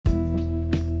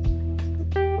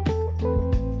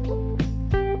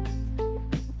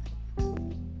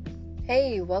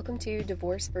Hey, welcome to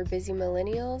Divorce for Busy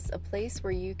Millennials, a place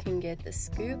where you can get the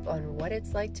scoop on what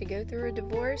it's like to go through a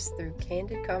divorce through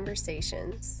candid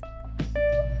conversations.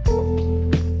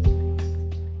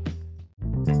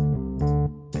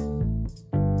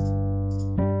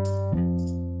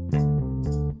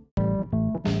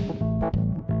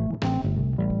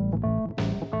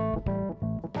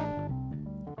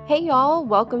 Hey y'all,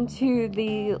 welcome to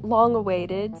the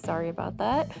long-awaited, sorry about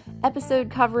that, episode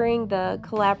covering the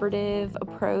collaborative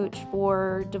approach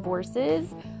for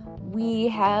divorces. We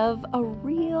have a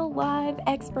real live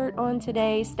expert on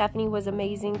today. Stephanie was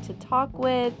amazing to talk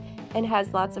with and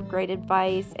has lots of great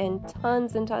advice and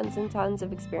tons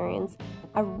of experience.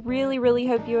 I really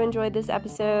hope you enjoyed this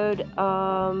episode.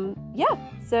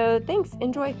 So thanks,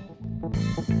 enjoy.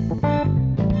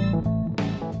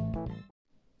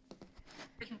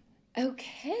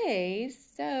 Okay,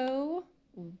 so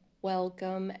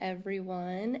welcome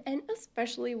everyone, and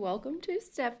especially welcome to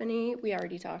Stephanie. We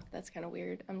already talked, that's kind of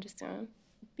weird. I'm just gonna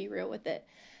be real with it.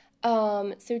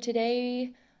 So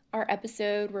today, our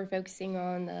episode, we're focusing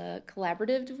on the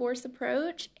collaborative divorce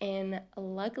approach, and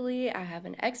luckily I have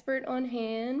an expert on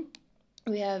hand.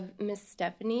 We have Miss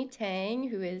Stephanie Tang,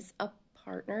 who is a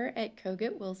partner at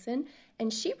Kogut Wilson,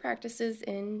 and she practices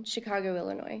in Chicago,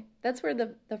 Illinois. That's where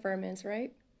the firm is,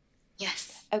 right?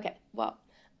 Yes. Okay, well,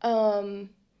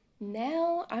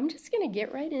 now I'm just going to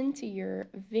get right into your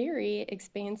very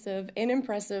expansive and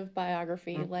impressive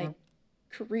biography, like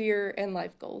career and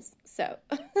life goals. So,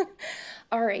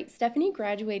 all right, Stephanie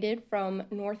graduated from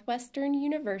Northwestern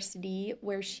University,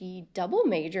 where she double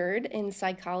majored in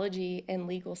psychology and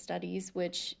legal studies,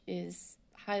 which is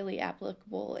highly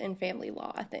applicable in family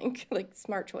law, I think, like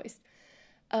smart choice.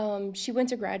 She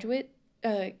went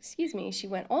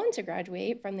on to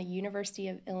graduate from the University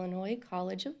of Illinois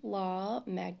College of Law,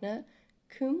 magna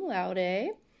cum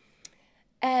laude.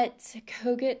 At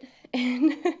Kogut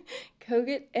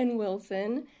and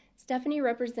Wilson, Stephanie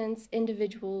represents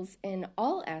individuals in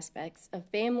all aspects of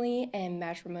family and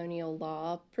matrimonial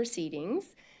law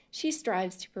proceedings. She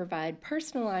strives to provide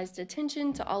personalized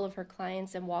attention to all of her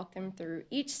clients and walk them through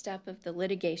each step of the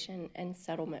litigation and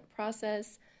settlement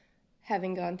process.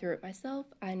 Having gone through it myself,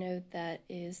 I know that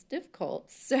is difficult.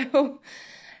 So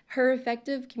her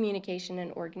effective communication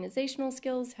and organizational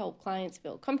skills help clients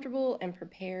feel comfortable and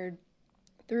prepared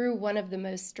through one of the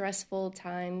most stressful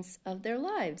times of their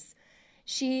lives.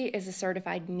 She is a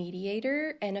certified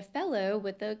mediator and a fellow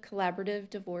with the Collaborative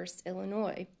Divorce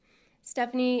Illinois.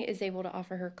 Stephanie is able to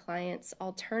offer her clients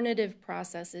alternative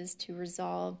processes to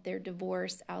resolve their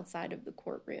divorce outside of the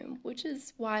courtroom, which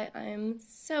is why I'm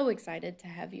so excited to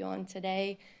have you on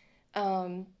today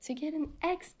to get an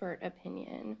expert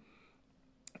opinion.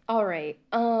 All right,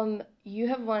 you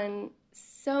have won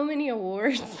so many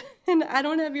awards, and I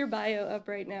don't have your bio up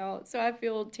right now, so I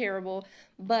feel terrible.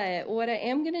 But what I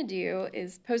am going to do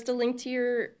is post a link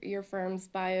to your firm's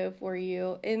bio for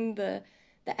you in the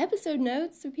episode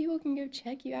notes so people can go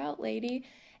check you out, lady.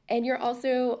 And you're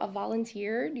also a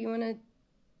volunteer. Do you want to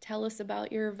tell us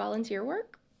about your volunteer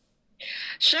work?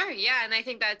 Sure, yeah, and I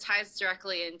think that ties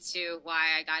directly into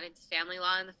why I got into family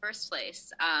law in the first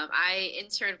place. I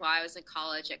interned while I was in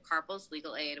college at Carpel's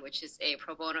Legal Aid, which is a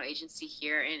pro bono agency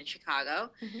here in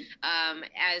Chicago.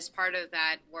 As part of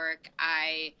that work,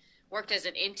 I worked as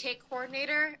an intake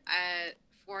coordinator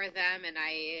for them, and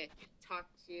I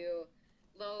talked to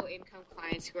low-income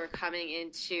clients who are coming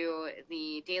into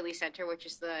the Daly Center, which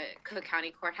is the Cook County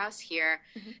Courthouse here,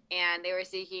 and they were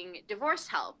seeking divorce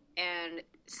help. And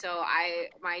so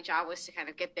my job was to kind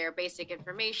of get their basic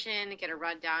information, get a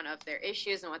rundown of their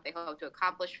issues and what they hope to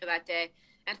accomplish for that day,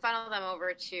 and funnel them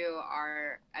over to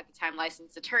our, at the time,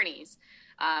 licensed attorneys.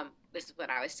 This is when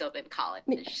I was still in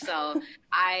college. So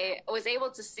I was able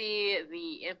to see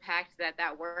the impact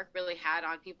that work really had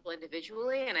on people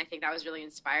individually. And I think that was really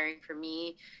inspiring for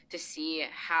me to see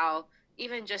how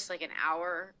even just like an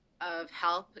hour of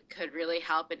help could really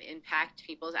help and impact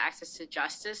people's access to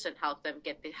justice and help them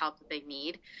get the help that they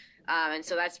need. And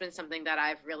so that's been something that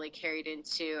I've really carried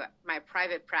into my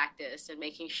private practice and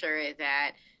making sure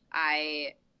that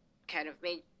I kind of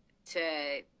make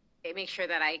sure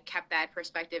that I kept that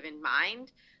perspective in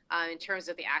mind in terms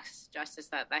of the access to justice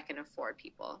that can afford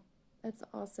people. That's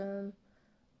awesome.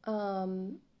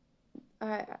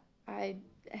 I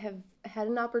have had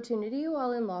an opportunity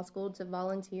while in law school to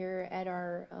volunteer at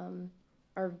our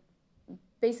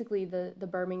basically the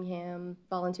Birmingham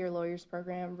Volunteer Lawyers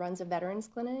Program runs a veterans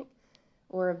clinic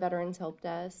or a veterans help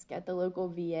desk at the local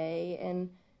VA, and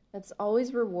that's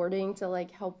always rewarding to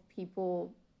like help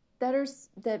people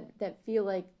that feel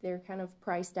like they're kind of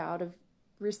priced out of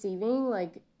receiving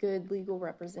like good legal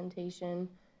representation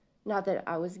Not that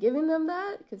I was giving them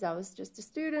that because I was just a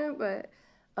student, but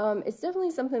it's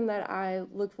definitely something that I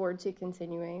look forward to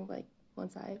continuing, like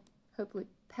once I hopefully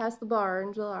pass the bar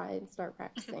in July and start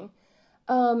practicing.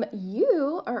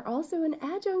 You are also an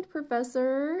adjunct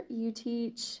professor. You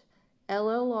teach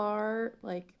LLR,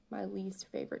 like my least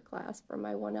favorite class from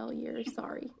my 1L year.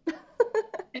 Sorry.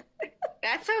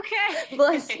 That's okay.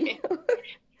 Bless you.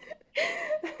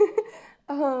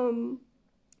 um,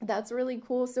 that's really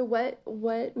cool. So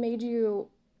what made you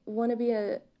want to be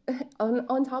a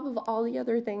on top of all the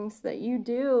other things that you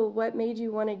do, what made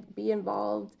you want to be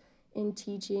involved in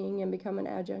teaching and become an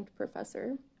adjunct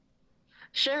professor?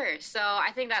 Sure. So I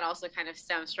think that also kind of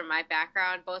stems from my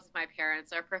background. Both of my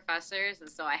parents are professors, and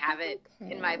so I have it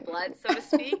in my Okay. blood, so to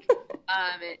speak,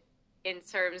 in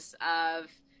terms of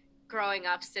growing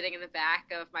up sitting in the back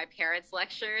of my parents'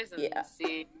 lectures and Yeah.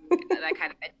 seeing that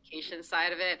kind of education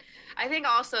side of it. I think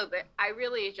also that I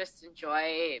really just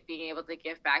enjoy being able to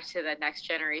give back to the next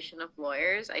generation of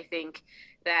lawyers. I think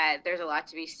that there's a lot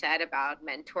to be said about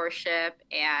mentorship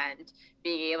and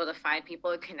being able to find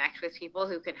people and connect with people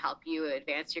who can help you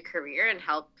advance your career and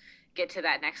help get to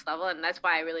that next level. And that's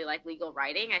why I really like legal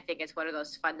writing. I think it's one of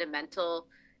those fundamental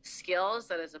skills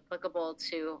that is applicable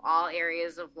to all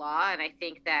areas of law. And I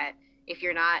think that if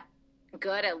you're not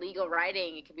good at legal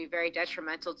writing, it can be very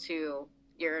detrimental to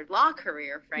your law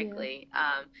career, Yeah. frankly.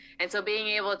 And so being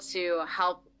able to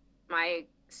help my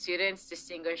students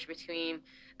distinguish between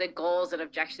the goals and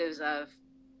objectives of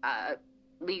uh,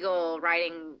 legal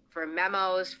writing for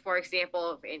memos, for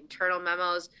example, internal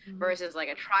memos Mhm. versus like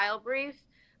a trial brief,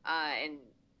 and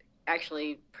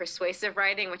actually persuasive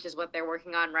writing, which is what they're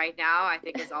working on right now, I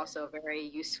think is also a very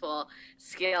useful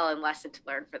skill and lesson to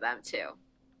learn for them too.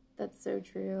 That's so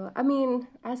true. I mean,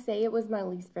 I say it was my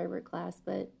least favorite class,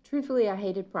 but truthfully, I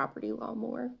hated property law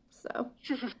more. So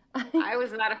I I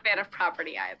was not a fan of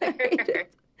property I hated. either.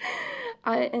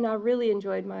 I really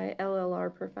enjoyed my LLR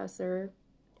professor,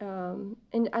 and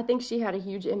I think she had a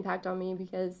huge impact on me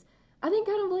because I think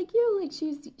kind of like you, like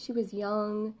she was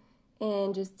young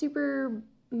and just super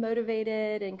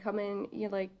motivated and coming, you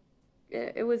know, like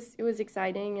it was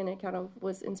exciting and it kind of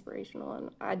was inspirational and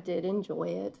I did enjoy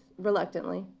it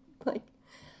reluctantly. Like,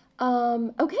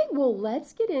 okay, well,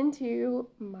 let's get into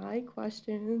my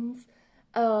questions.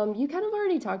 You kind of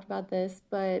already talked about this,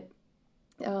 but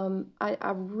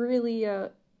I really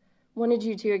wanted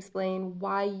you to explain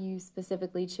why you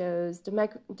specifically chose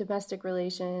domestic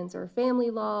relations or family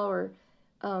law or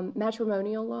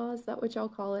matrimonial law. Is that what y'all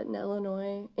call it in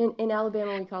Illinois? In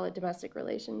Alabama, we call it domestic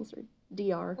relations or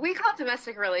DR. We call it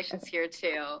domestic relations Okay. here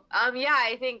too. Yeah,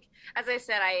 I think, as I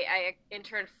said, I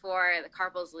interned for the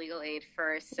Carpels Legal Aid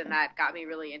first, and Okay. that got me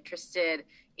really interested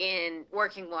in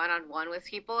working one on one with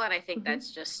people. And I think Mm-hmm.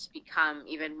 that's just become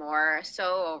even more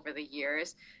so over the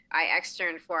years. I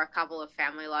externed for a couple of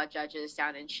family law judges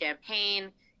down in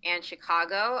Champaign and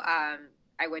Chicago.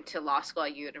 I went to law school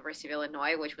at University of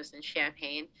Illinois, which was in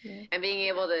Champaign, Yeah. and being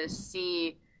able to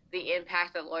see the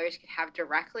impact that lawyers can have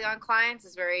directly on clients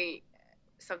is very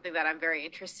something that I'm very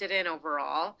interested in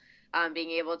overall. Being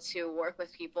able to work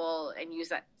with people and use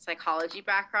that psychology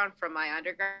background from my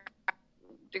undergrad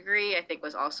degree, I think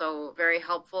was also very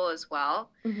helpful as well.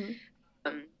 Mm-hmm.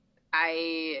 Um,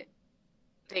 I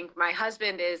think my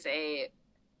husband is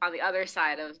on the other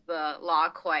side of the law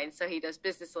coin, so he does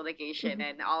business litigation, Mm-hmm.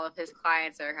 and all of his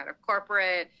clients are kind of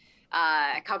corporate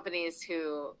companies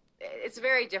who it's a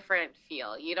very different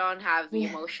feel. You don't have the Yeah.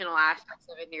 emotional aspects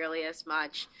of it nearly as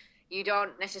much. You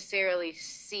don't necessarily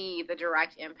see the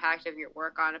direct impact of your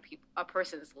work on a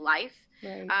person's life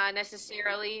Right.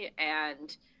 necessarily,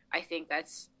 and I think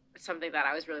that's something that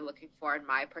I was really looking for in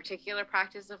my particular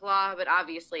practice of law. But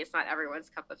obviously, it's not everyone's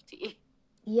cup of tea.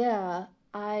 Yeah.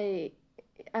 I,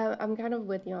 I'm kind of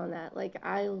with you on that. Like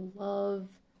I love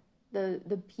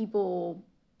the people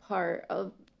part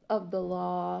of the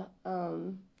law,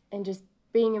 and just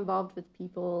being involved with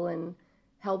people and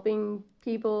helping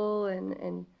people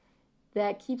and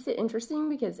that keeps it interesting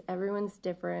because everyone's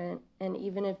different and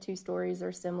even if two stories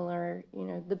are similar, you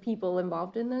know, the people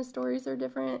involved in those stories are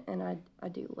different and I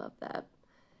do love that.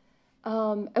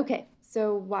 Okay,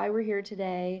 so why we're here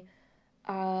today.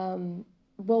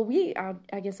 Well,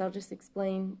 I guess I'll just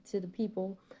explain to the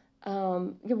people.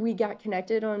 We got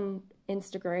connected on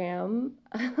Instagram,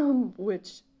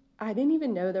 which I didn't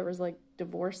even know there was like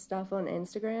divorce stuff on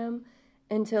Instagram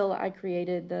until I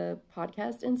created the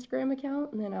podcast Instagram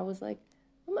account. And then I was like,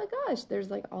 oh my gosh, there's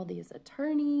like all these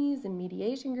attorneys and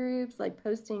mediation groups like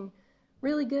posting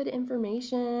really good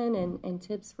information and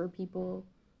tips for people.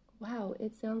 Wow,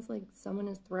 it sounds like someone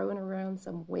is throwing around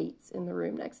some weights in the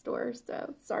room next door.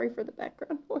 So sorry for the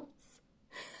background noise.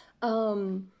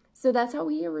 So that's how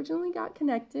we originally got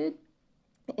connected.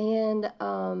 And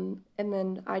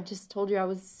then I just told you I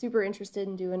was super interested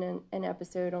in doing an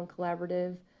episode on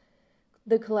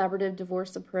the collaborative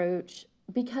divorce approach,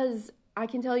 because I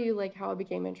can tell you like how I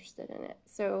became interested in it.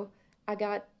 So I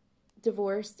got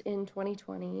divorced in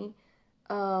 2020,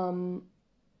 um,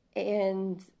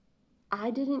 and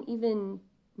I didn't even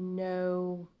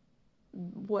know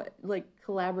what like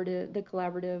the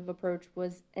collaborative approach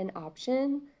was an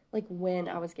option, like when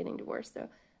I was getting divorced. So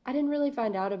I didn't really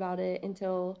find out about it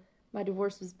until my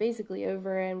divorce was basically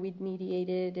over and we'd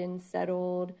mediated and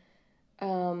settled.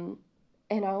 um,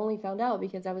 and I only found out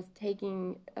because I was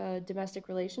taking a domestic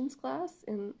relations class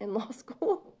in law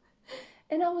school.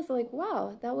 And I was like,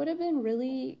 wow, that would have been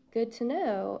really good to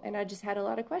know. And I just had a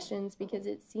lot of questions because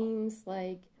it seems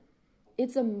like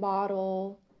it's a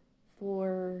model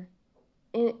for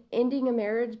ending a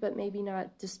marriage, but maybe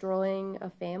not destroying a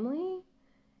family.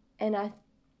 And I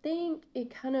think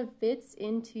it kind of fits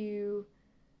into,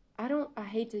 I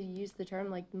hate to use the term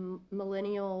like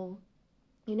millennial,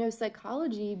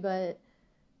 psychology, but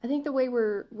I think the way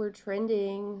we're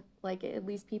trending, like at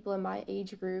least people in my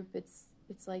age group, it's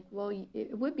like, well,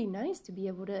 it would be nice to be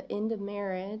able to end a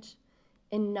marriage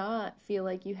and not feel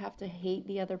like you have to hate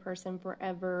the other person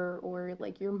forever or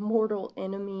like you're mortal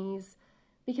enemies,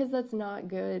 because that's not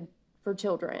good for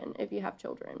children if you have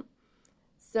children.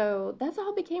 So that's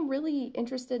how I became really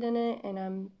interested in it, and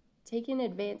I'm taking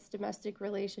advanced domestic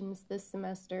relations this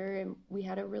semester, and we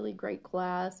had a really great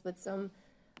class with some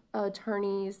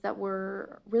attorneys that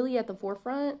were really at the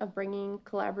forefront of bringing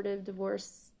collaborative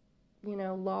divorce,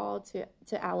 law to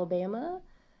Alabama.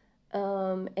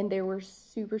 And they were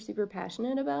super, super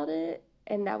passionate about it.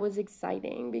 And that was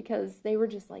exciting because they were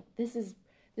just like, this is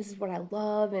what I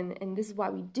love, and this is why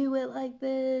we do it like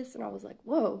this. And I was like,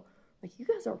 whoa, like you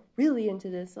guys are really into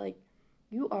this. Like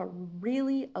you are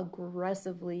really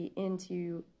aggressively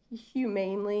into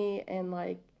humanely and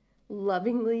like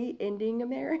lovingly ending a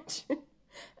marriage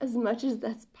as much as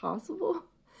that's possible.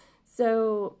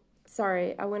 So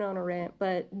sorry, I went on a rant,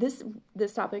 but this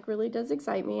topic really does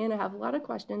excite me, and I have a lot of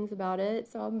questions about it.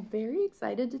 So I'm very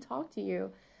excited to talk to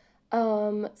you.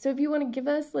 So if you want to give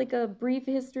us like a brief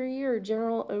history or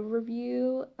general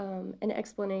overview, an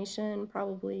explanation,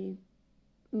 probably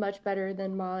much better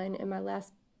than mine in my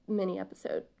last mini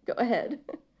episode. Go ahead.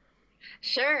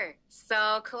 Sure.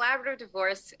 So collaborative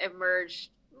divorce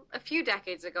emerged a few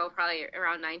decades ago, probably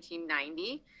around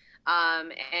 1990.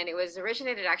 And it was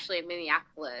originated actually in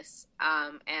Minneapolis.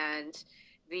 And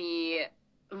the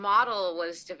model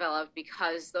was developed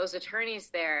because those attorneys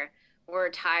there were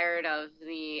tired of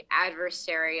the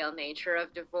adversarial nature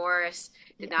of divorce,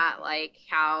 did Yeah. not like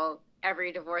how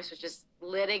every divorce was just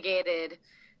litigated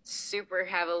super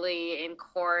heavily in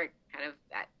court, kind of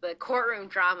the courtroom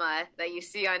drama that you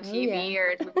see on Oh yeah. TV or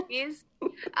in movies.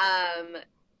 Um,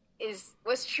 is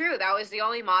was true. That was the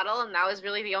only model, and that was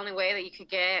really the only way that you could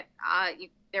get.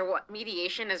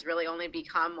 Mediation has really only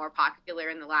become more popular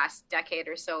in the last decade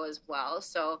or so as well.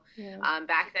 So Yeah.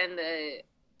 back then,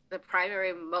 the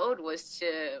primary mode was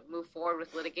to move forward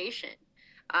with litigation,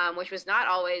 which was not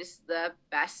always the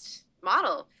best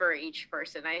model for each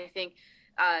person. I think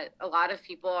a lot of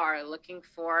people are looking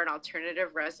for an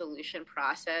alternative resolution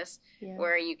process Yeah.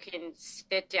 where you can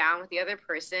sit down with the other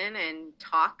person and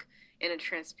talk in a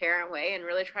transparent way and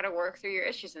really try to work through your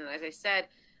issues. And as I said,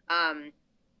 um,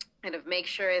 kind of make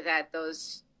sure that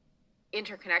those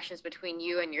interconnections between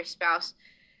you and your spouse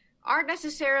aren't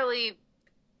necessarily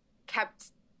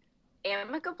kept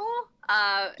amicable,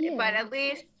 but Yeah. at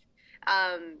least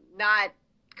not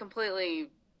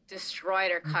completely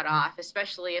destroyed or cut off,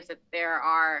 especially if there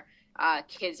are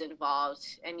kids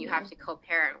involved and you Yeah. have to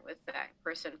co-parent with that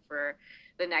person for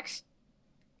the next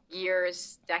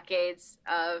years, decades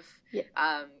of Yeah.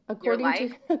 um, your According to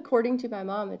life. according to my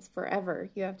mom, it's forever.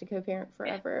 You have to co-parent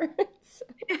forever. So,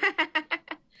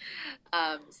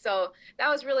 So that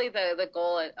was really the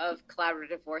goal of collaborative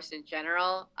divorce in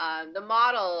general. The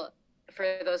model,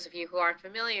 for those of you who aren't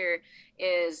familiar,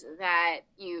 is that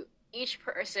each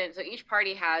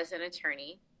party has an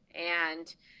attorney,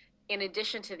 and in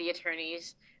addition to the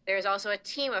attorneys, there's also a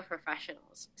team of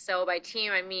professionals. So by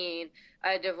team, I mean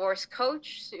a divorce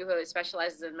coach who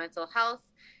specializes in mental health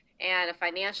and a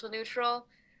financial neutral.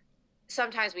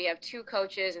 Sometimes we have two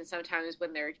coaches, and sometimes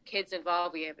when there are kids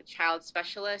involved, we have a child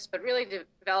specialist, but really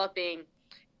developing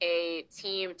a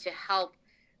team to help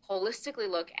holistically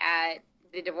look at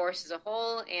the divorce as a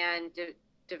whole and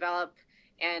develop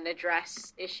and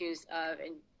address issues of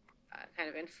kind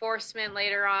of enforcement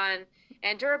later on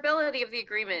and durability of the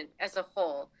agreement as a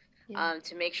whole, yeah.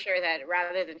 to make sure that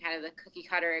rather than kind of the cookie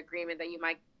cutter agreement that you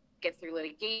might get through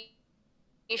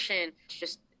litigation,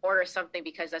 just order something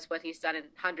because that's what he's done in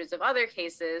hundreds of other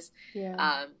cases.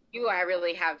 Yeah. You I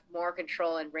really have more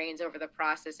control and reins over the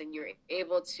process, and you're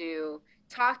able to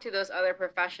talk to those other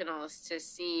professionals to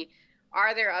see,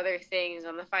 are there other things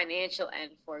on the financial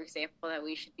end, for example, that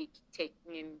we should be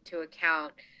taking into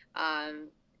account,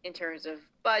 in terms of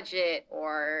budget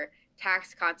or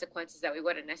tax consequences that we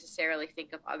wouldn't necessarily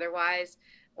think of otherwise.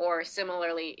 Or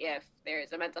similarly, if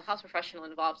there's a mental health professional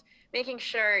involved, making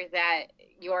sure that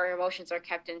your emotions are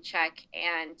kept in check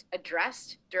and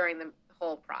addressed during the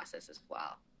whole process as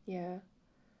well. Yeah.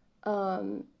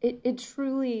 It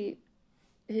truly,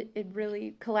 it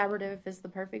really, collaborative is the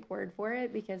perfect word for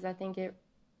it, because I think it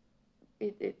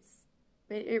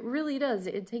really does.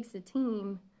 It takes a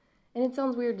team. And it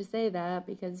sounds weird to say that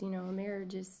because, a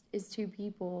marriage is two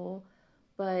people,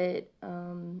 but,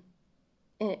 and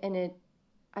it,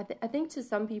 I think to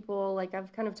some people, like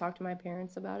I've kind of talked to my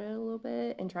parents about it a little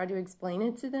bit and tried to explain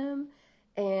it to them.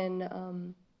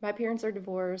 And my parents are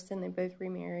divorced and they both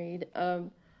remarried.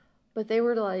 But they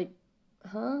were like,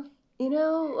 huh?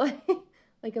 Like,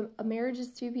 like a marriage is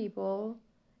two people.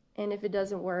 And if it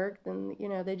doesn't work, then,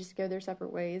 they just go their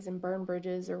separate ways and burn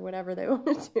bridges or whatever they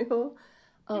want to do.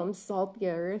 Salt the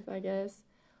earth, I guess.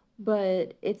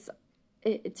 But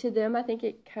to them, I think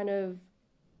it kind of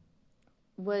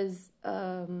was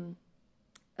a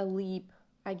leap,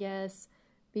 I guess,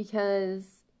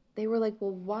 because they were like,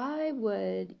 well, why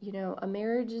would, a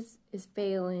marriage is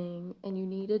failing and you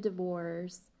need a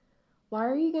divorce. Why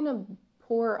are you going to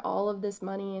pour all of this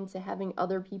money into having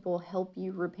other people help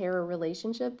you repair a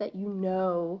relationship that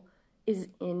is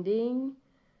ending?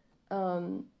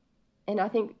 And I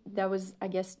think that was, I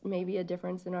guess, maybe a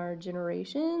difference in our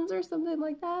generations or something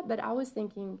like that. But I was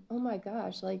thinking, oh my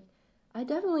gosh, like, I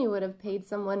definitely would have paid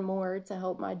someone more to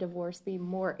help my divorce be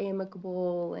more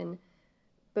amicable and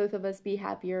both of us be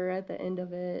happier at the end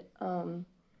of it.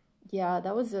 Yeah,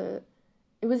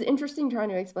 it was interesting trying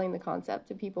to explain the concept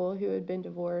to people who had been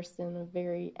divorced in a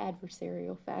very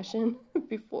adversarial fashion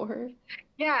before.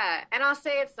 Yeah, and I'll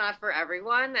say it's not for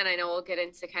everyone, and I know we'll get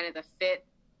into kind of the fit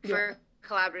Yeah. for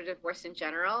collaborative divorce in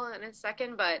general in a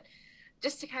second, but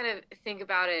just to kind of think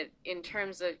about it in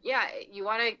terms of, yeah, you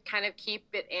want to kind of keep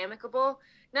it amicable,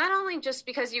 not only just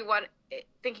because you want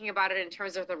thinking about it in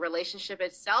terms of the relationship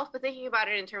itself, but thinking about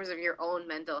it in terms of your own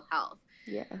mental health.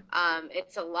 Yeah.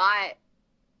 It's a lot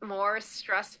more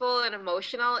stressful and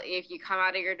emotional if you come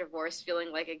out of your divorce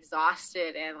feeling like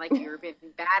exhausted and like you've been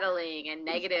battling and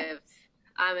negative.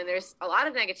 And there's a lot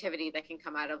of negativity that can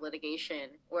come out of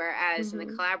litigation. Whereas in the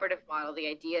collaborative model, the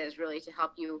idea is really to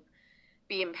help you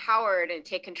be empowered and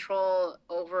take control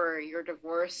over your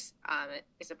divorce,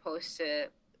 as opposed to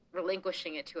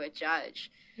relinquishing it to a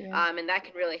judge. Yeah. And that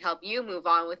can really help you move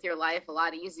on with your life a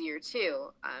lot easier too.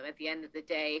 At the end of the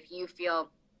day, if you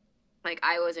feel like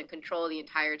I was in control the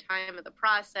entire time of the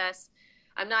process,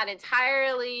 I'm not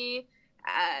entirely,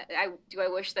 I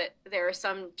wish that there are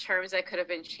some terms that could have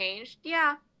been changed?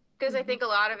 Yeah, because I think a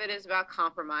lot of it is about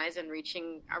compromise and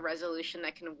reaching a resolution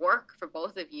that can work for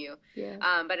both of you.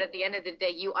 Yeah. But at the end of the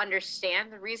day, you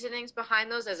understand the reasonings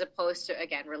behind those, as opposed to,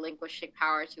 again, relinquishing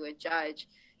power to a judge.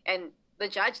 And the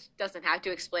judge doesn't have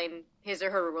to explain his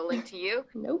or her ruling to you.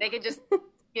 Nope. They can just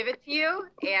give it to you,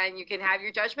 and you can have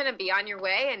your judgment and be on your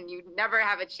way, and you never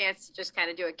have a chance to just kind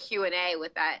of do a Q&A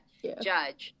with that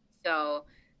judge. So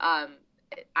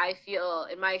I feel,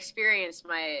 in my experience,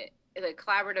 the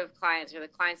collaborative clients, or the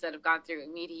clients that have gone through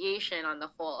mediation on the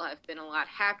whole, have been a lot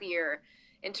happier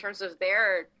in terms of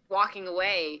their walking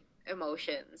away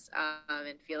emotions,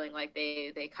 and feeling like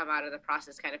they come out of the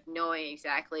process kind of knowing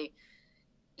exactly,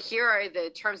 here are the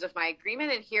terms of my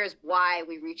agreement, and here's why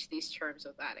we reached these terms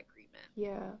of that agreement.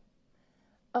 Yeah.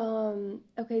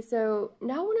 Okay, so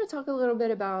now I want to talk a little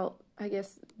bit about, I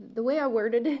guess, the way I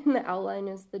worded it in the outline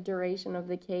is the duration of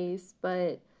the case,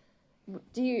 but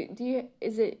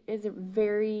is it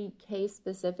very case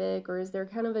specific, or is there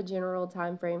kind of a general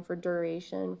time frame for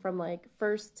duration from like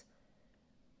first,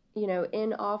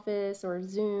 in office or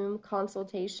Zoom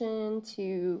consultation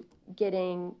to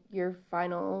getting your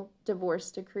final divorce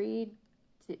decreed?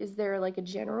 Is there like a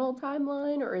general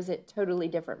timeline, or is it totally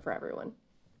different for everyone?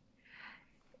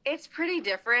 It's pretty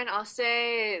different. I'll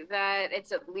say that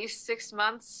it's at least 6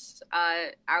 months.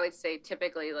 I would say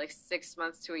typically like 6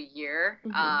 months to a year.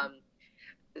 How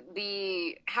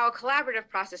a collaborative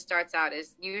process starts out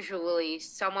is usually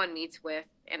someone meets with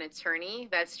an attorney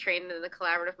that's trained in the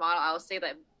collaborative model. I will say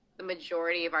that the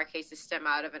majority of our cases stem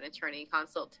out of an attorney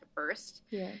consult first.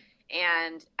 Yeah.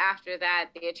 And after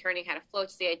that, the attorney kind of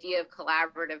floats the idea of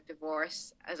collaborative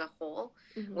divorce as a whole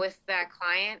with that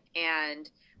client. And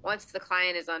once the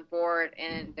client is on board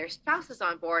and their spouse is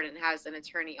on board and has an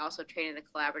attorney also training the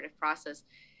collaborative process,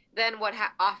 then what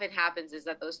often happens is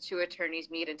that those two attorneys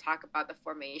meet and talk about the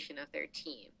formation of their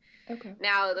team. Okay.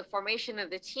 Now, the formation of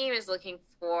the team is looking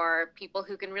for people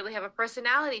who can really have a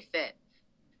personality fit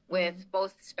with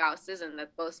both spouses and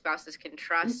that both spouses can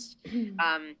trust.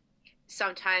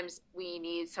 Sometimes we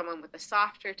need someone with a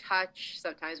softer touch.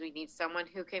 Sometimes we need someone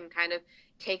who can kind of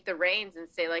take the reins and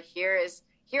say, like, here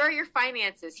are your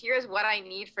finances. Here's what I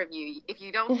need from you. If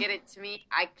you don't get it to me,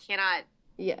 I cannot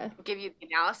give you the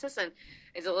analysis, and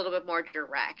is a little bit more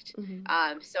direct.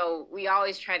 So we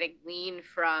always try to glean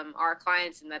from our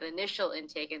clients in that initial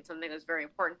intake, and something that's very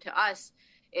important to us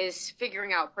is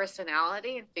figuring out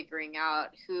personality and figuring out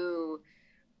who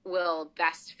will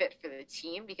best fit for the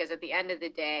team, because at the end of the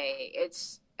day,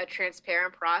 it's a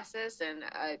transparent process and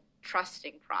a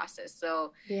trusting process.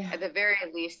 So at the very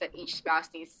least, that each spouse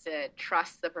needs to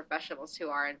trust the professionals who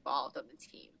are involved on the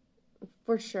team.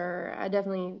 For sure.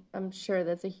 I'm sure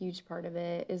that's a huge part of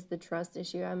it, is the trust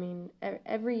issue. I mean,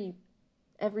 every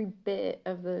bit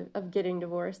of getting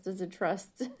divorced is a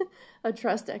trust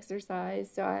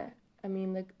exercise. So I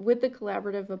mean, with the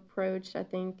collaborative approach, I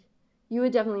think you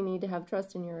would definitely need to have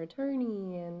trust in your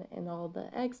attorney and all the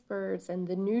experts and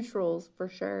the neutrals for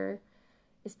sure,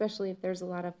 especially if there's a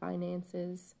lot of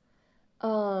finances.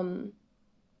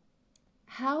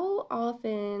 How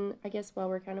often, I guess while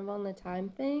we're kind of on the time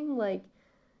thing, like,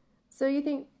 so you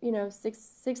think,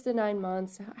 6 to 9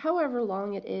 months, however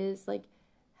long it is, like,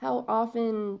 how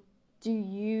often do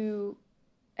you,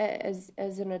 as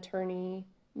an attorney,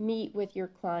 meet with your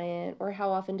client, or how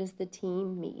often does the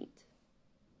team meet?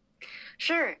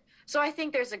 Sure. So I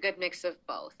think there's a good mix of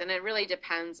both, and it really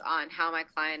depends on how my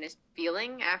client is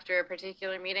feeling after a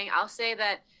particular meeting. I'll say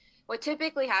that what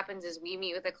typically happens is we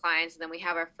meet with the clients, and then we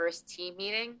have our first team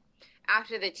meeting.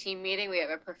 After the team meeting, we have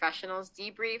a professionals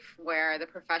debrief where the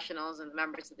professionals and the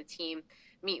members of the team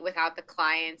meet without the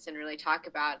clients and really talk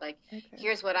about, like,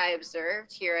 here's what I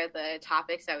observed. Here are the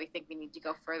topics that we think we need to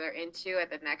go further into at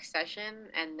the next session.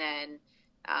 And then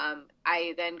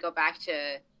I then go back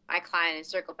to my client and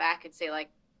circle back and say, like,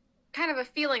 kind of a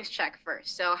feelings check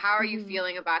first. So how are you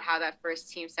feeling about how that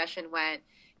first team session went?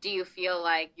 Do you feel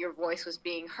like your voice was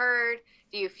being heard?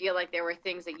 Do you feel like there were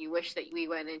things that you wish that we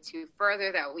went into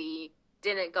further that we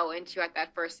didn't go into at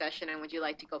that first session, and would you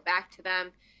like to go back to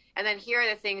them? And then here are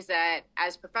the things that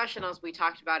as professionals we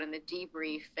talked about in the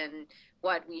debrief and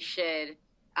what we should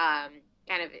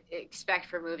kind of expect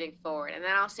for moving forward. And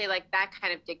then I'll say, like, that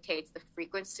kind of dictates the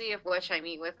frequency of which I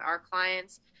meet with our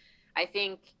clients. I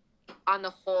think on the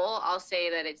whole, I'll say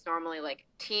that it's normally like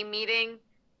team meeting,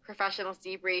 professionals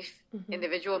debrief,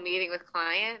 individual meeting with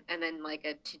client, and then like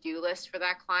a to-do list for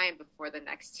that client before the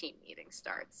next team meeting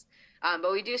starts.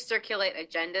 But we do circulate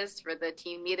agendas for the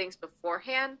team meetings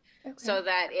beforehand, so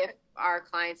that if our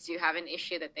clients do have an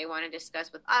issue that they want to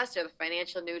discuss with us or the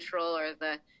financial neutral or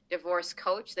the divorce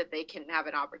coach, that they can have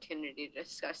an opportunity to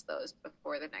discuss those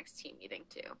before the next team meeting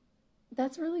too.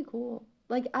 That's really cool.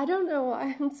 Like, I don't know,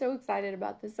 I'm so excited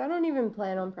about this. I don't even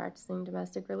plan on practicing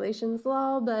domestic relations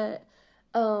law, but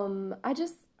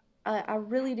I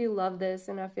really do love this,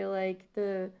 and I feel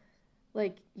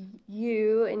like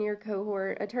you and your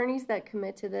cohort, attorneys that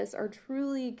commit to this, are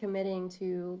truly committing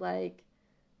to, like,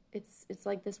 it's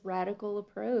like this radical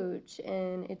approach,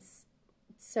 and it's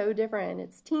so different.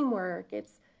 It's teamwork.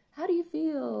 It's how do you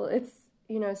feel? It's,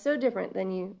 so different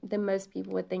than most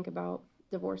people would think about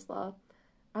divorce law.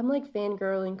 I'm like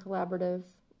fangirling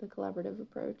the collaborative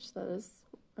approach.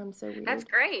 I'm so weird. That's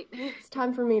great. It's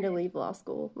time for me to leave law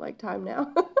school. Like, time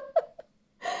now.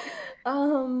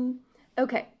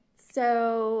 Okay.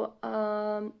 So,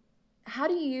 how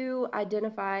do you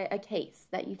identify a case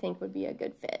that you think would be a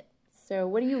good fit? So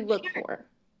what do you look for?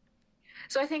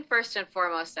 So I think first and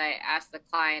foremost, I ask the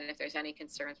client if there's any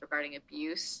concerns regarding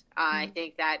abuse. I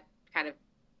think that kind of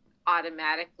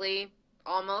automatically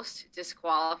almost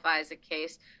disqualifies a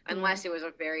case unless it was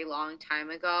a very long time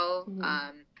ago.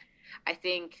 I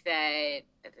think that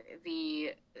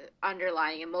the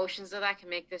underlying emotions of that can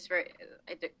make this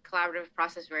the collaborative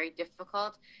process very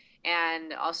difficult,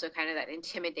 and also kind of that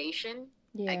intimidation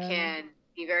that can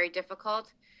be very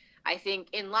difficult. I think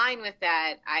in line with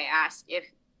that, I ask if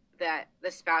that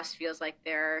the spouse feels like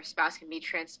their spouse can be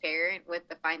transparent with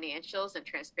the financials and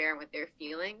transparent with their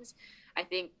feelings. I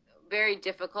think very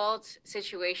difficult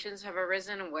situations have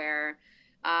arisen where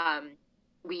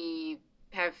we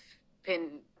have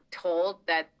been told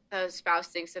that the spouse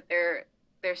thinks that their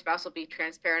spouse will be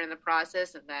transparent in the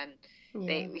process, and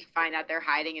then we find out they're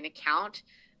hiding an account.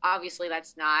 Obviously,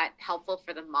 that's not helpful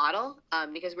for the model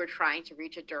because we're trying to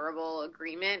reach a durable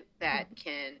agreement that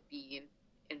can be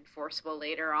enforceable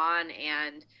later on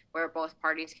and where both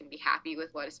parties can be happy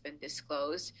with what has been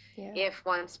disclosed. Yeah. If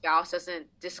one spouse doesn't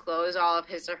disclose all of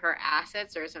his or her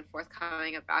assets or isn't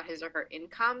forthcoming about his or her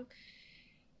income,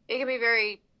 it can be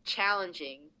very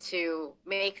challenging to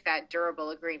make that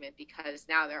durable agreement because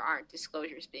now there aren't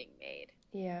disclosures being made.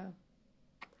 Yeah.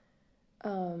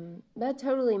 That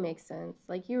totally makes sense.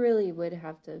 Like, you really would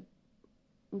have to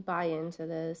buy into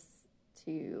this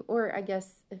to, or I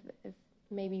guess if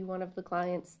maybe one of the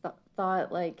clients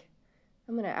thought, like,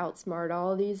 I'm going to outsmart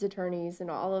all these attorneys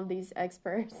and all of these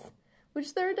experts,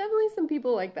 which there are definitely some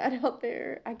people like that out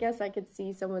there. I guess I could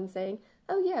see someone saying,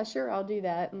 oh, yeah, sure, I'll do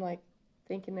that, and like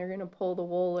thinking they're going to pull the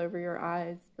wool over your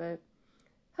eyes. But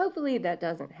hopefully that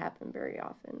doesn't happen very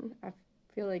often. I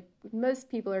feel like most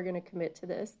people are going to commit to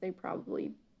this. They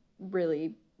probably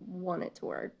really want it to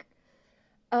work.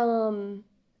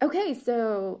 Okay,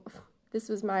 so this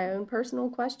was my own personal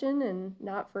question and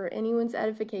not for anyone's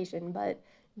edification, but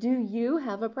do you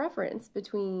have a preference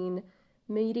between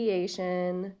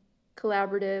mediation,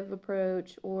 collaborative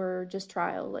approach, or just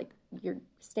trial, like your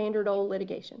standard old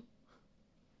litigation?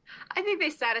 I think they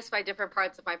satisfy different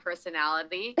parts of my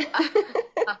personality.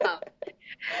 um,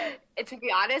 and to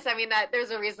be honest, I mean that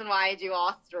there's a reason why I do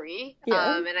all three.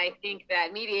 Yeah. And I think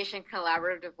that mediation,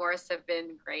 collaborative divorce have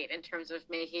been great in terms of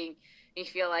making me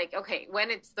feel like, okay,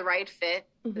 when it's the right fit,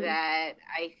 Mm-hmm. that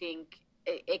I think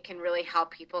it can really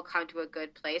help people come to a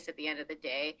good place at the end of the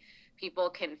day. People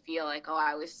can feel like,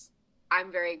 oh,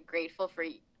 I'm very grateful for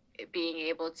being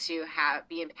able to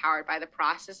be empowered by the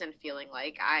process and feeling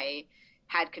like I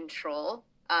had control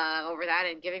over that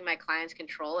and giving my clients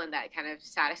control and that kind of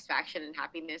satisfaction and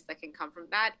happiness that can come from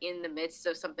that in the midst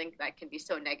of something that can be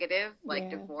so negative like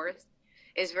divorce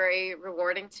is very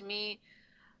rewarding to me.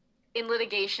 In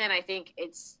litigation, I think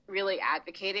it's really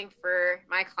advocating for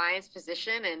my client's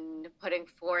position and putting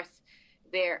forth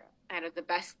their kind of the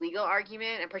best legal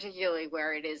argument, and particularly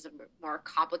where it is a more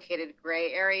complicated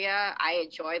gray area. I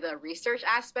enjoy the research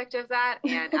aspect of that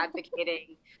and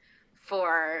advocating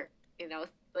for,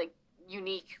 like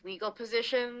unique legal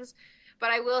positions. But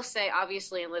I will say,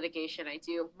 obviously, in litigation, I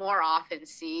do more often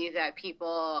see that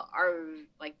people are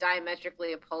like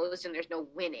diametrically opposed and there's no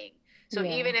winning. So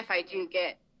even if I do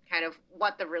get kind of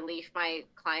what the relief my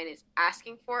client is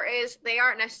asking for is, they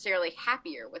aren't necessarily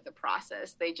happier with the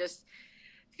process. They just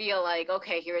feel like,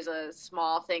 okay, here's a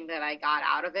small thing that I got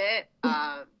out of it.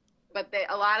 But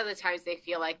a lot of the times they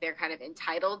feel like they're kind of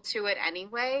entitled to it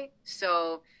anyway.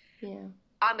 So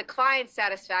on the client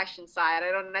satisfaction side,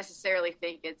 I don't necessarily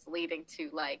think it's leading to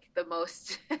like the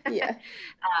most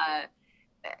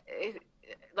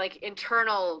like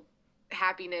internal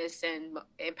happiness and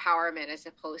empowerment as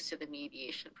opposed to the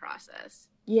mediation process.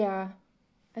 Yeah,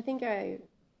 I think I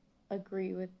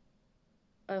agree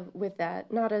with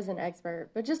that. Not as an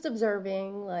expert, but just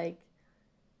observing. Like,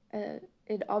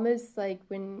 it almost like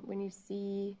when you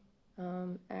see.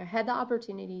 I had the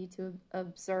opportunity to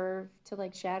observe, to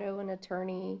like shadow an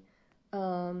attorney,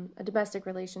 a domestic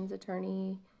relations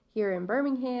attorney here in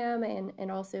Birmingham,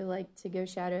 and also like to go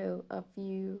shadow a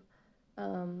few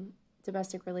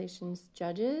domestic relations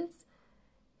judges.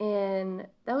 And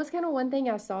that was kind of one thing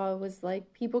I saw was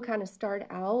like people kind of start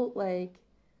out like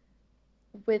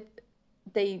with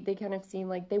they kind of seem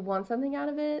like they want something out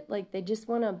of it, like they just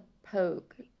want to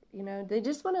poke, they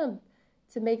just want to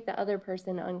make the other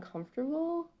person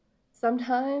uncomfortable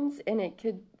sometimes, and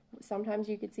sometimes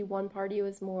you could see one party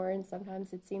was more, and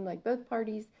sometimes it seemed like both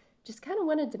parties just kind of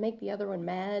wanted to make the other one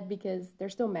mad because they're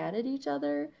still mad at each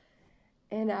other.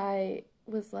 And I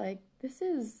was like, this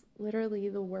is literally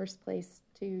the worst place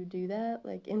to do that,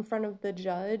 like in front of the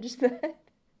judge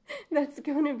that's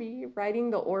going to be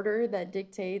writing the order that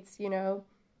dictates,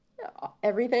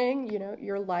 everything,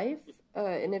 your life.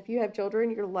 And if you have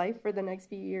children, your life for the next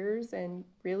few years, and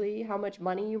really how much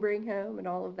money you bring home and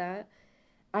all of that.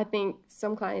 I think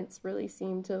some clients really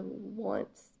seem to want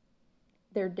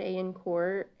their day in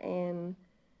court, and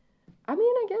I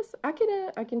mean, I guess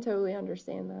I can totally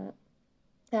understand that.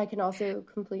 I can also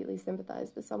completely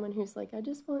sympathize with someone who's like, I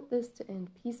just want this to end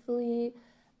peacefully.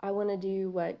 I want to do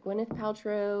what Gwyneth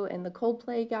Paltrow and the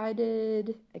Coldplay guy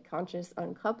did, a conscious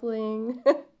uncoupling.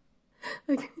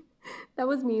 Like, that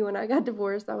was me when I got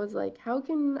divorced. I was like, how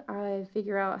can I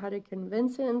figure out how to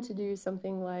convince him to do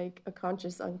something like a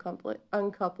conscious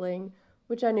uncoupling,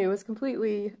 which I knew was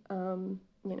completely,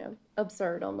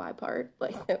 absurd on my part.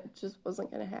 Like, it just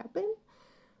wasn't going to happen.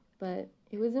 But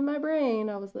it was in my brain.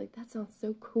 I was like, that sounds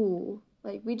so cool.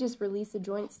 Like, we just released a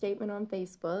joint statement on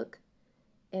Facebook,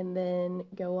 and then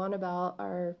go on about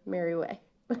our merry way.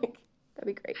 Like, that'd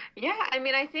be great. Yeah, I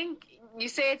mean, I think you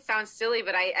say it sounds silly,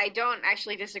 but I don't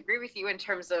actually disagree with you in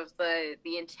terms of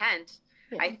the intent.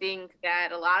 Yeah. I think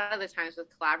that a lot of the times with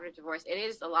collaborative divorce, it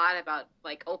is a lot about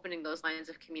like opening those lines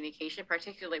of communication,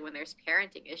 particularly when there's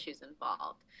parenting issues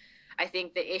involved. I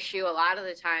think the issue a lot of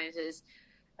the times is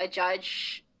a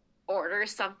judge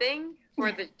orders something for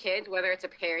Yeah. the kid, whether it's a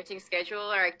parenting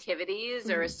schedule or activities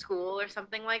or a Mhm. school or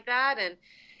something like that, and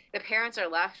the parents are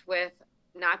left with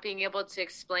not being able to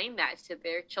explain that to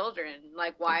their children.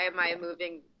 Like, why am I Yeah.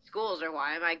 moving schools, or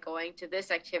why am I going to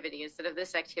this activity instead of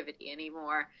this activity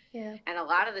anymore? Yeah. And a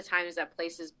lot of the times that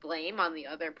places blame on the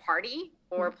other party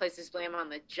or Mhm. places blame on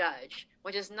the judge,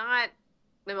 which is not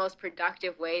the most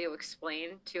productive way to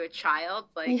explain to a child.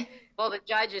 Like, Yeah. well, the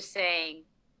judge is saying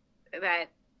that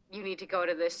you need to go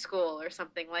to this school or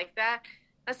something like that.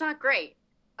 That's not great.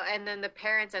 And then the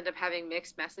parents end up having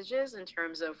mixed messages in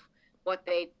terms of what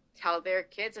they tell their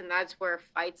kids, and that's where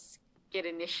fights get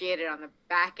initiated on the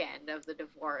back end of the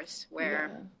divorce, where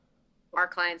Yeah. our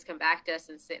clients come back to us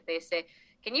and they say,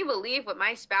 "Can you believe what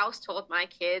my spouse told my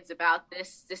kids about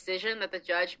this decision that the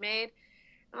judge made?"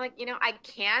 I'm like, I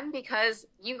can, because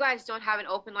you guys don't have an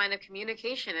open line of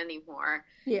communication anymore.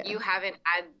 Yeah. You haven't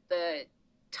had the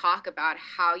talk about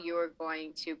how you are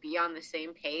going to be on the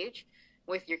same page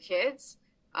with your kids.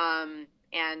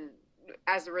 And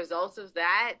as a result of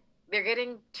that, they're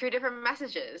getting two different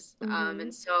messages. And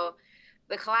Mhm. so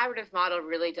the collaborative model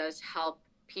really does help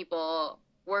people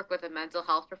work with a mental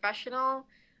health professional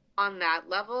on that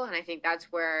level. And I think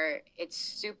that's where it's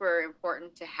super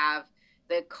important to have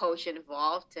the coach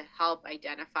involved to help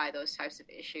identify those types of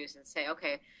issues and say,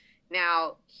 okay,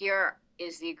 now here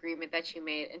is the agreement that you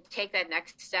made, and take that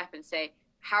next step and say,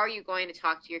 how are you going to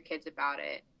talk to your kids about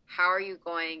it? How are you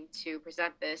going to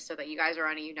present this so that you guys are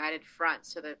on a united front,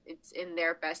 so that it's in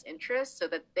their best interest, so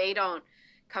that they don't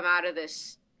come out of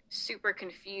this super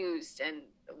confused and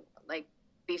like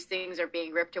these things are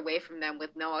being ripped away from them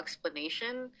with no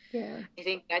explanation. Yeah. I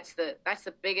think that's the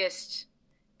biggest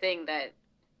thing that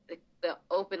the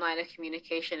open line of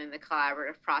communication in the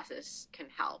collaborative process can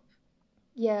help.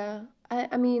 Yeah.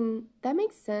 I mean, that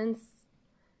makes sense.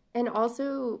 And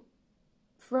also,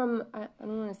 from, I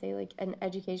don't want to say like an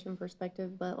education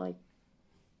perspective, but like,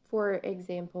 for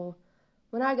example,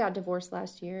 when I got divorced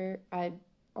last year, I'd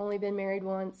only been married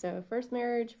once, so first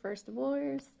marriage, first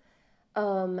divorce.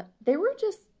 There were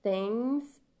just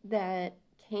things that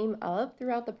came up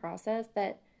throughout the process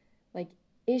that, like,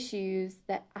 issues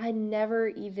that I never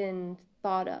even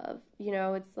thought of.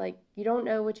 It's like you don't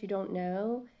know what you don't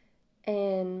know.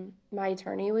 And my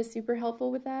attorney was super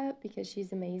helpful with that because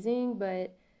she's amazing.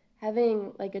 But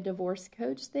having like a divorce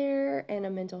coach there and a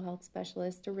mental health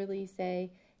specialist to really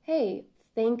say, hey,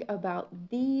 think about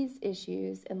these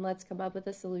issues and let's come up with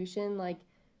a solution, like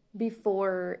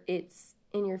before it's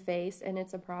in your face and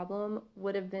it's a problem,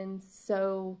 would have been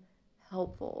so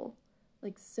helpful.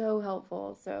 Like, so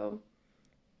helpful. So,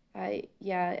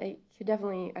 yeah, it could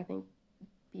definitely, I think,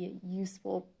 be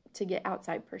useful to get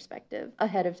outside perspective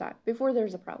ahead of time before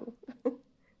there's a problem.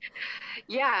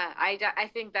 Yeah, I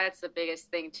think that's the biggest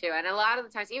thing too. And a lot of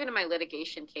the times, even in my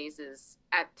litigation cases,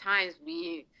 at times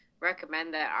we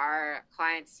recommend that our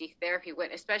clients seek therapy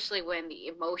when, especially when the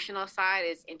emotional side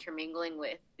is intermingling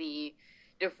with the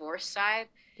divorce side.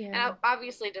 Yeah. And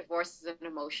obviously, divorce is an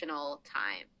emotional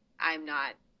time. I'm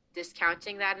not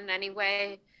discounting that in any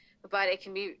way, but it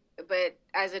can be. But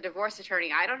as a divorce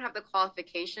attorney, I don't have the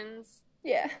qualifications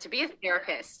Yeah. to be a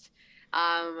therapist.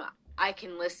 I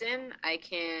can listen. I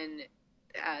can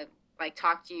uh, like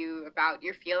talk to you about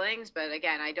your feelings, but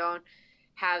again, I don't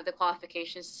have the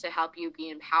qualifications to help you be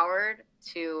empowered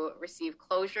to receive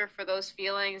closure for those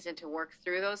feelings and to work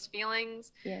through those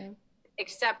feelings, Yeah.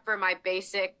 except for my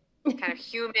basic kind of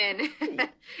human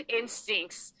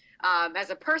instincts as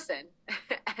a person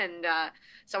and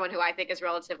someone who I think is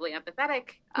relatively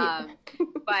empathetic. Yeah.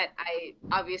 But I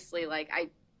obviously,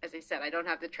 as I said, I don't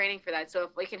have the training for that. So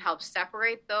if we can help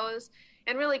separate those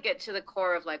and really get to the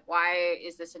core of like, why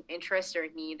is this an interest or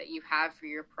a need that you have for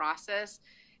your process?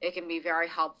 It can be very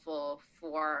helpful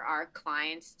for our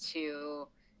clients to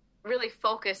really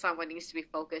focus on what needs to be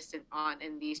focused on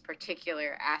in these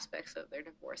particular aspects of their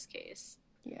divorce case.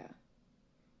 Yeah.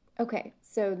 Okay,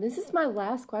 so this is my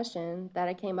last question that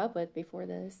I came up with before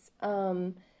this.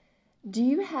 Do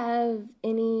you have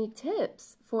any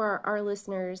tips for our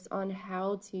listeners on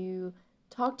how to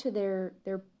talk to their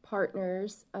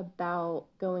partners about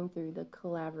going through the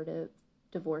collaborative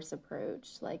divorce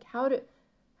approach? Like how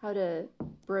to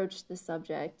broach the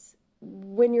subject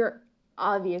when you're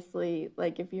obviously,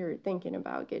 like if you're thinking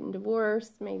about getting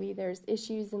divorced, maybe there's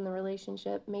issues in the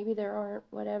relationship, maybe there aren't,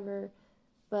 whatever.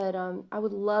 But I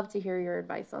would love to hear your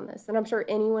advice on this. And I'm sure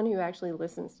anyone who actually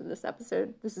listens to this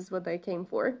episode, this is what they came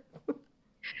for.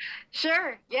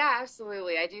 Sure. Yeah,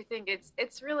 absolutely. I do think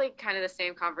it's really kind of the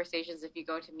same conversations if you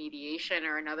go to mediation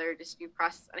or another dispute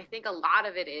process. And I think a lot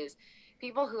of it is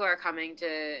people who are coming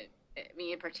to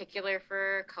me in particular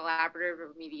for collaborative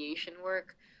or mediation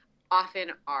work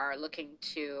often are looking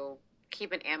to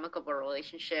keep an amicable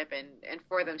relationship and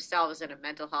for themselves in a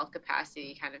mental health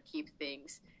capacity kind of keep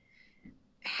things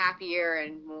happier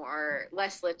and more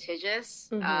less litigious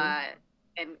Mm-hmm.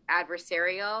 and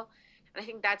adversarial. And I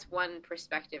think that's one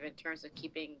perspective in terms of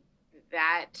keeping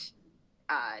that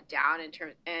down in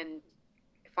terms and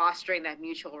fostering that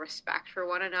mutual respect for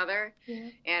one another Yeah.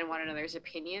 and one another's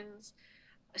opinions.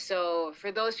 So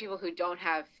for those people who don't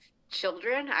have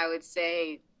children, I would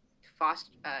say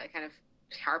foster kind of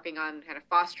harping on kind of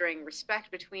fostering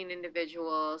respect between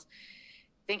individuals,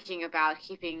 thinking about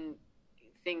keeping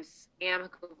things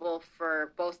amicable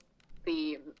for both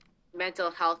the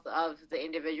mental health of the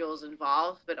individuals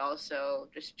involved, but also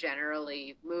just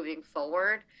generally moving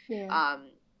forward Yeah. um,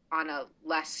 on a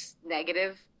less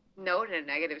negative note and a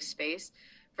negative space.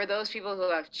 For those people who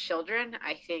have children,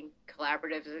 I think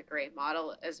collaborative is a great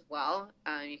model as well.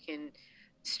 You can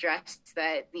stress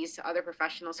that these other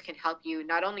professionals can help you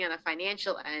not only on the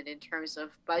financial end in terms of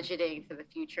budgeting for the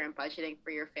future and budgeting for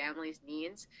your family's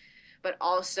needs, but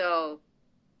also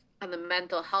on the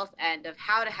mental health end of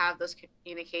how to have those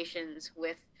communications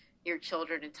with your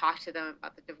children and talk to them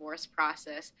about the divorce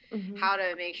process, Mm-hmm. how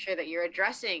to make sure that you're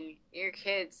addressing your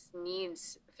kids'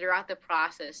 needs throughout the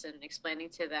process and explaining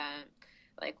to them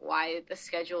like why the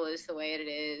schedule is the way it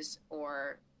is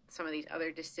or some of these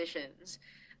other decisions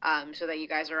so that you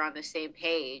guys are on the same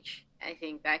page. I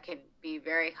think that can be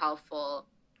very helpful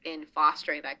in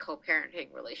fostering that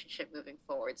co-parenting relationship moving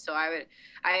forward. So I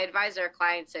advise our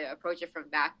clients to approach it from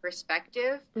that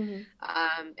perspective. Mm-hmm.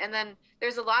 And then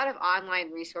there's a lot of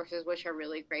online resources which are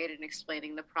really great in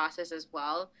explaining the process as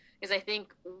well. Because I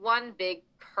think one big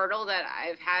hurdle that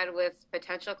I've had with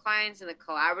potential clients in the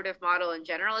collaborative model in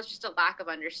general is just a lack of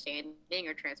understanding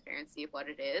or transparency of what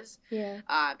it is. Yeah.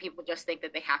 People just think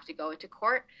that they have to go into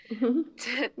court Mm-hmm.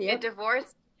 to get Yep.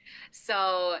 divorced.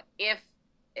 So if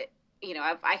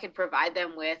I could provide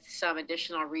them with some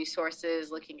additional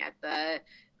resources, looking at the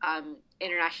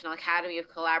International Academy of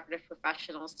Collaborative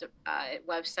Professionals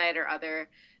website or other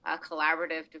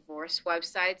collaborative divorce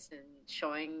websites, and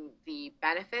showing the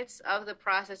benefits of the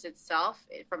process itself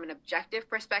from an objective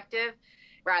perspective,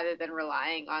 rather than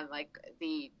relying on like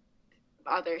the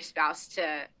other spouse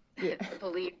to Yeah.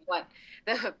 believe what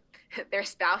the their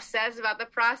spouse says about the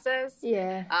process.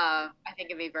 Yeah. I think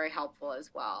it'd be very helpful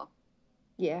as well.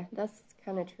 Yeah, that's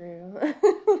kind of true.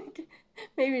 Like,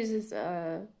 maybe just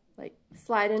like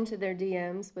slide into their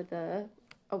DMs with a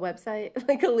website,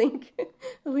 like a link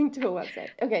to a website.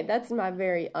 Okay, that's my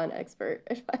very unexpert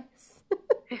advice.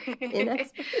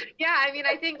 Inexpert. Yeah, I mean,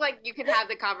 I think like you can have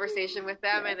the conversation with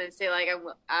them Yeah. and then say like,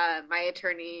 my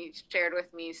attorney shared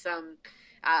with me some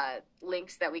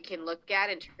links that we can look at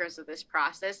in terms of this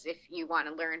process if you want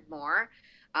to learn more.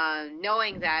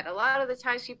 Knowing that a lot of the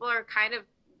times people are kind of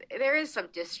there is some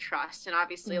distrust, and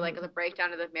obviously, like Mm-hmm. the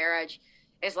breakdown of the marriage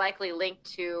is likely linked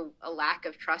to a lack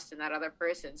of trust in that other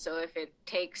person. So if it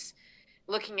takes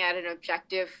looking at an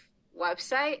objective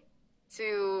website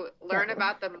to learn Definitely.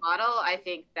 about the model, I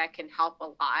think that can help a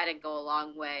lot and go a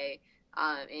long way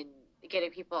in getting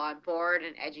people on board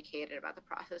and educated about the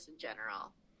process in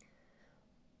general.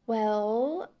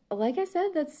 Well, like I said,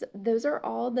 those are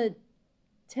all the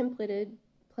templated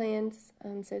plans.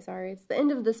 I'm so sorry. It's the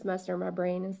end of the semester. My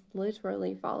brain is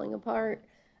literally falling apart.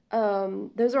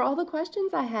 Those are all the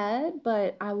questions I had,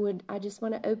 but I just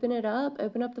want to open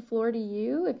up the floor to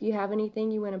you. If you have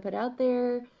anything you want to put out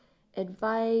there,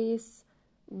 advice,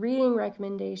 reading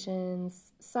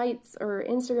recommendations, sites or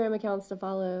Instagram accounts to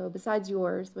follow besides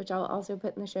yours, which I'll also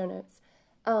put in the show notes.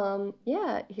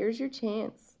 Yeah, here's your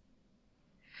chance.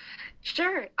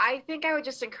 Sure. I think I would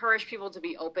just encourage people to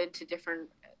be open to different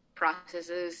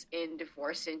processes in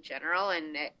divorce in general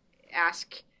and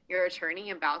ask your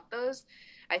attorney about those.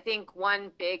 I think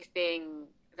one big thing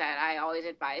that I always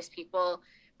advise people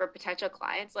for potential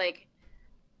clients, like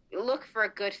look for a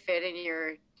good fit in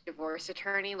your divorce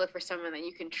attorney, look for someone that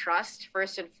you can trust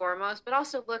first and foremost, but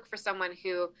also look for someone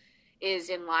who is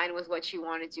in line with what you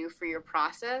want to do for your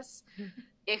process.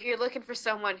 If you're looking for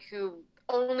someone who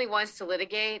only wants to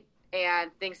litigate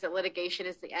and thinks that litigation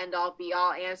is the end all be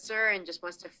all answer and just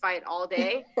wants to fight all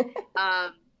day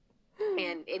um,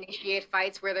 and initiate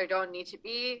fights where there don't need to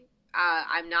be,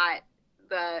 I'm not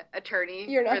the attorney.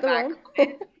 You're not for the that one.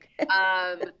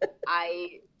 client.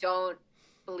 I don't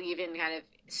believe in kind of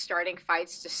starting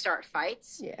fights to start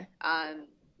fights. Yeah.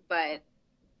 But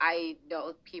I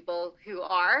know people who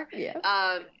are. Yeah.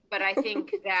 But I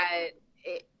think that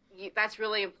that's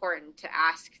really important to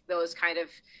ask those kind of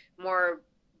more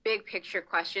big picture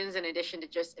questions in addition to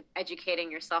just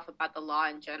educating yourself about the law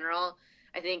in general.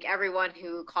 I think everyone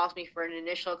who calls me for an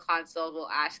initial consult will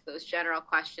ask those general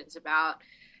questions about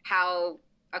how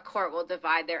a court will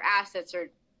divide their assets or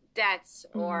debts,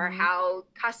 or how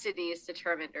custody is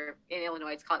determined, or in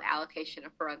Illinois it's called allocation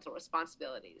of parental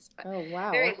responsibilities. But oh,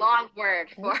 wow. Very long word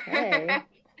for Okay.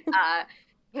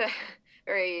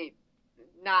 very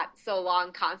not so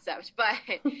long concept, but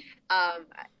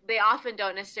they often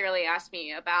don't necessarily ask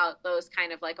me about those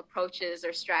kind of like approaches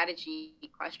or strategy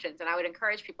questions, and I would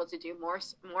encourage people to do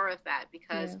more of that,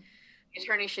 because the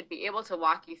attorney should be able to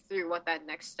walk you through what that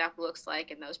next step looks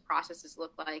like and those processes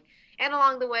look like, and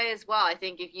along the way as well. I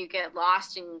think if you get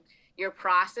lost in your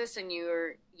process and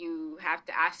you have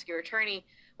to ask your attorney,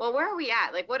 well, where are we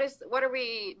at? Like, what are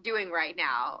we doing right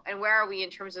now, and where are we in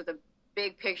terms of the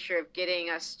big picture of getting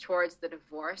us towards the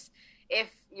divorce? If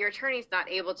your attorney's not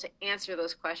able to answer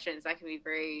those questions, that can be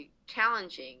very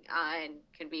challenging, and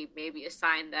can be maybe a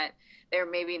sign that they're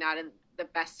maybe not in the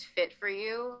best fit for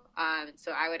you.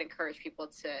 So I would encourage people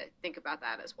to think about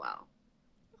that as well.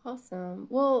 Awesome.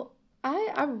 Well,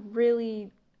 I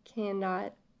really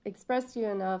cannot express to you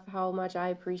enough how much I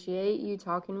appreciate you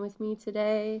talking with me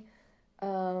today.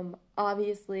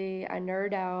 Obviously, I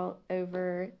nerd out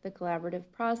over the collaborative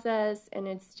process, and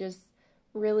it's just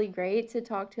really great to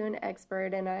talk to an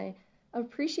expert, and I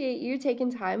appreciate you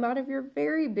taking time out of your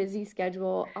very busy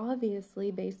schedule,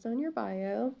 obviously based on your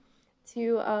bio,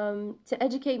 to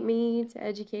educate me, to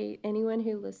educate anyone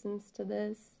who listens to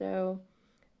this. So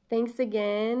thanks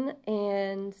again,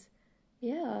 and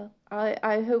yeah,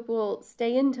 I hope we'll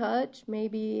stay in touch.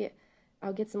 Maybe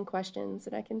I'll get some questions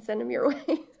and I can send them your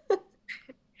way.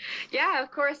 Yeah,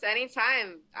 of course,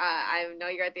 anytime. I know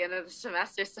you're at the end of the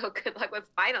semester, so good luck with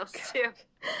finals too.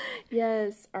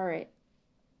 Yes, all right.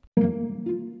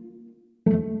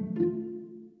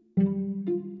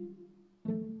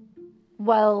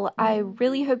 Well, I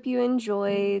really hope you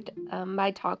enjoyed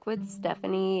my talk with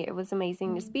Stephanie. It was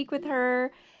amazing to speak with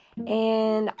her,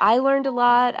 and I learned a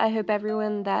lot. I hope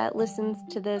everyone that listens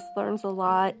to this learns a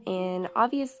lot, and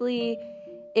obviously,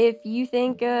 if you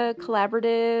think a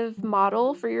collaborative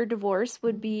model for your divorce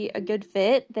would be a good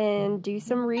fit, then do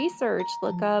some research.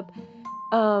 Look up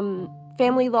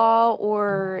family law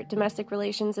or domestic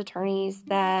relations attorneys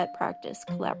that practice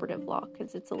collaborative law,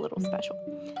 because it's a little special.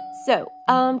 So,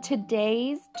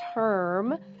 today's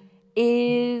term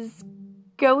is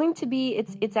going to be,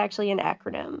 it's actually an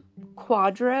acronym.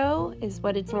 QDRO is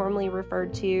what it's normally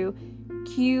referred to.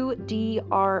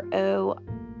 QDRO,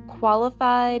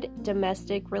 Qualified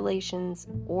Domestic Relations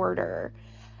Order.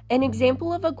 An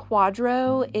example of a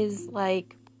QDRO is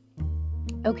like,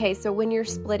 okay, so when you're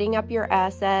splitting up your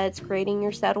assets, creating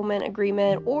your settlement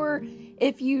agreement, or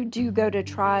if you do go to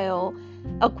trial,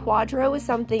 a QDRO is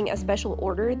a special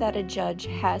order that a judge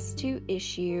has to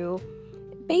issue.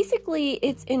 Basically,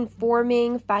 it's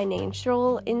informing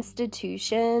financial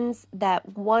institutions that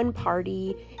one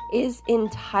party is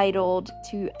entitled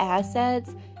to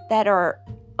assets that are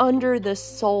under the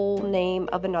sole name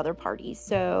of another party.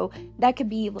 So that could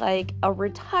be like a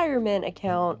retirement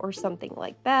account or something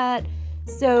like that.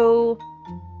 So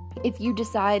if you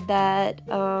decide that,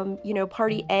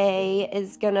 party A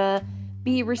is gonna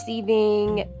be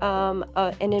receiving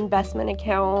an investment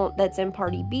account that's in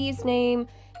party B's name,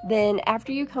 then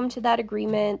after you come to that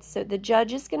agreement, so the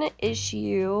judge is gonna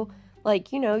issue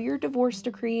your divorce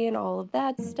decree and all of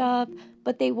that stuff,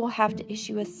 but they will have to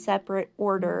issue a separate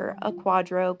order, a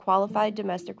QDRO, Qualified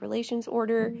Domestic Relations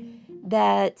Order,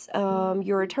 that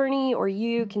your attorney or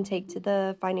you can take to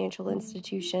the financial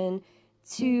institution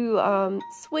to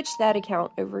switch that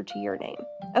account over to your name.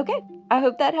 Okay, I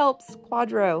hope that helps.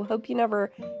 QDRO. Hope you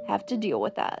never have to deal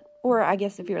with that. Or I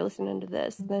guess if you're listening to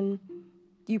this, then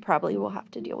you probably will have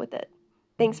to deal with it.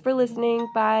 Thanks for listening.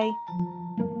 Bye.